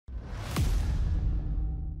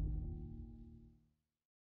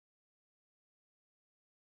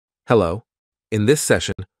Hello. In this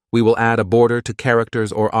session, we will add a border to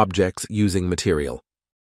characters or objects using material.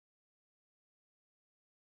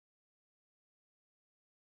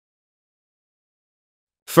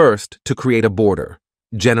 First, to create a border,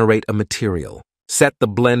 generate a material. Set the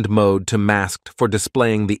blend mode to masked for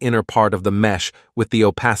displaying the inner part of the mesh with the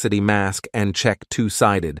opacity mask and check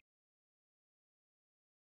two-sided.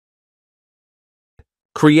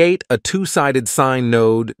 Create a two-sided sign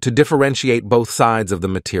node to differentiate both sides of the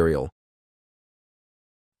material.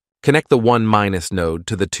 Connect the 1- node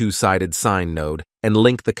to the two-sided sign node and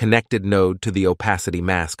link the connected node to the opacity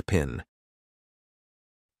mask pin.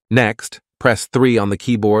 Next, press 3 on the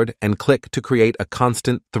keyboard and click to create a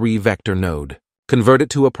constant 3-vector node. Convert it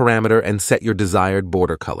to a parameter and set your desired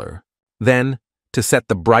border color. Then, to set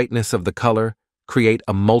the brightness of the color, create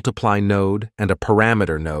a multiply node and a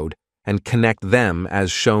parameter node and connect them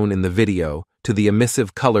as shown in the video to the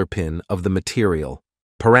emissive color pin of the material.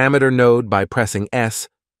 Parameter node by pressing S,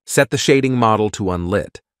 set the shading model to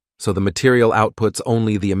unlit, so the material outputs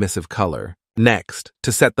only the emissive color. Next,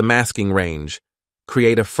 to set the masking range,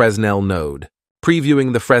 create a Fresnel node.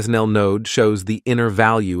 Previewing the Fresnel node shows the inner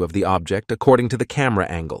value of the object according to the camera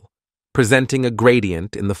angle, presenting a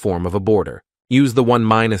gradient in the form of a border. Use the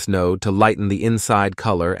 1- node to lighten the inside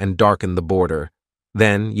color and darken the border.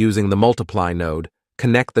 Then, using the multiply node,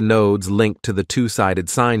 connect the nodes linked to the two-sided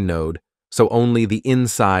sign node, so only the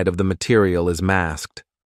inside of the material is masked.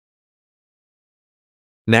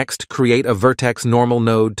 Next, create a vertex normal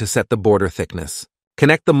node to set the border thickness.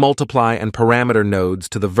 Connect the multiply and parameter nodes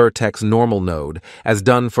to the vertex normal node, as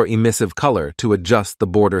done for emissive color, to adjust the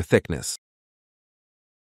border thickness.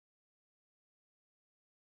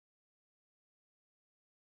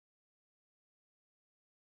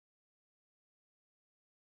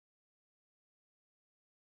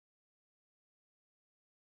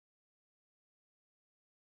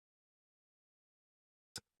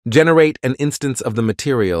 Generate an instance of the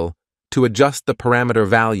material to adjust the parameter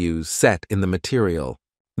values set in the material.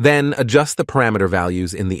 Then adjust the parameter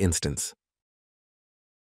values in the instance.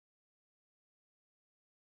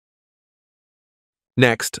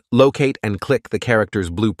 Next, locate and click the character's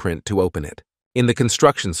blueprint to open it. In the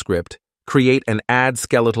construction script, create an Add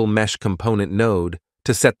Skeletal Mesh Component node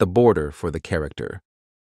to set the border for the character.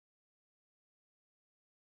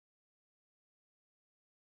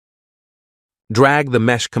 Drag the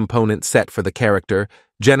mesh component set for the character,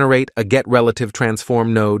 generate a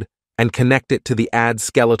GetRelativeTransform node, and connect it to the Add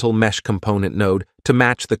Skeletal Mesh Component node to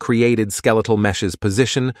match the created skeletal mesh's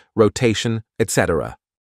position, rotation, etc.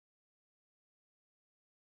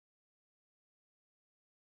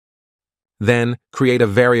 Then, create a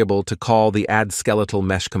variable to call the Add Skeletal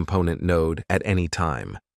Mesh Component node at any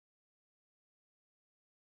time.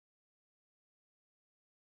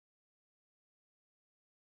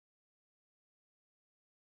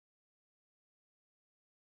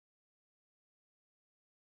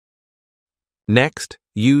 Next,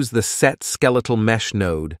 use the Set Skeletal Mesh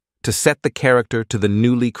node to set the character to the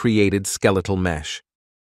newly created skeletal mesh.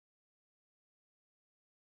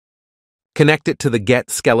 Connect it to the Get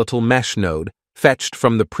Skeletal Mesh node, fetched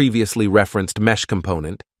from the previously referenced mesh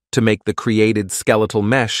component, to make the created skeletal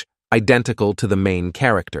mesh identical to the main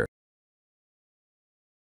character.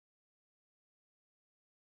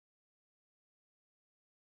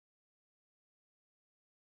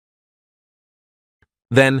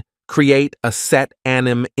 Then, create a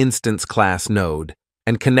setAnim instance class node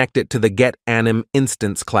and connect it to the getAnim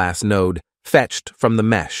instance class node fetched from the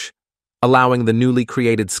mesh, allowing the newly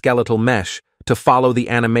created skeletal mesh to follow the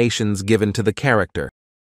animations given to the character.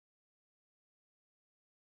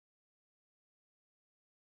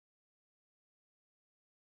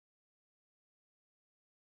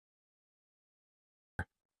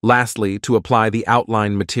 Lastly, to apply the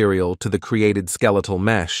outline material to the created skeletal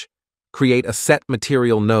mesh, create a Set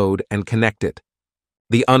Material node and connect it.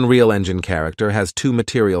 The Unreal Engine character has 2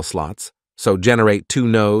 material slots, so generate 2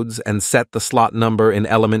 nodes and set the slot number in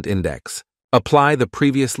element index. Apply the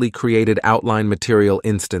previously created outline material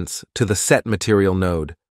instance to the Set Material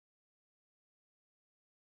node.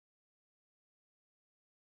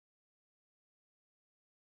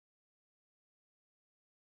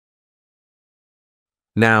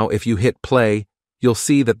 Now, if you hit play, you'll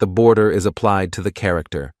see that the border is applied to the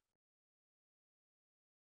character.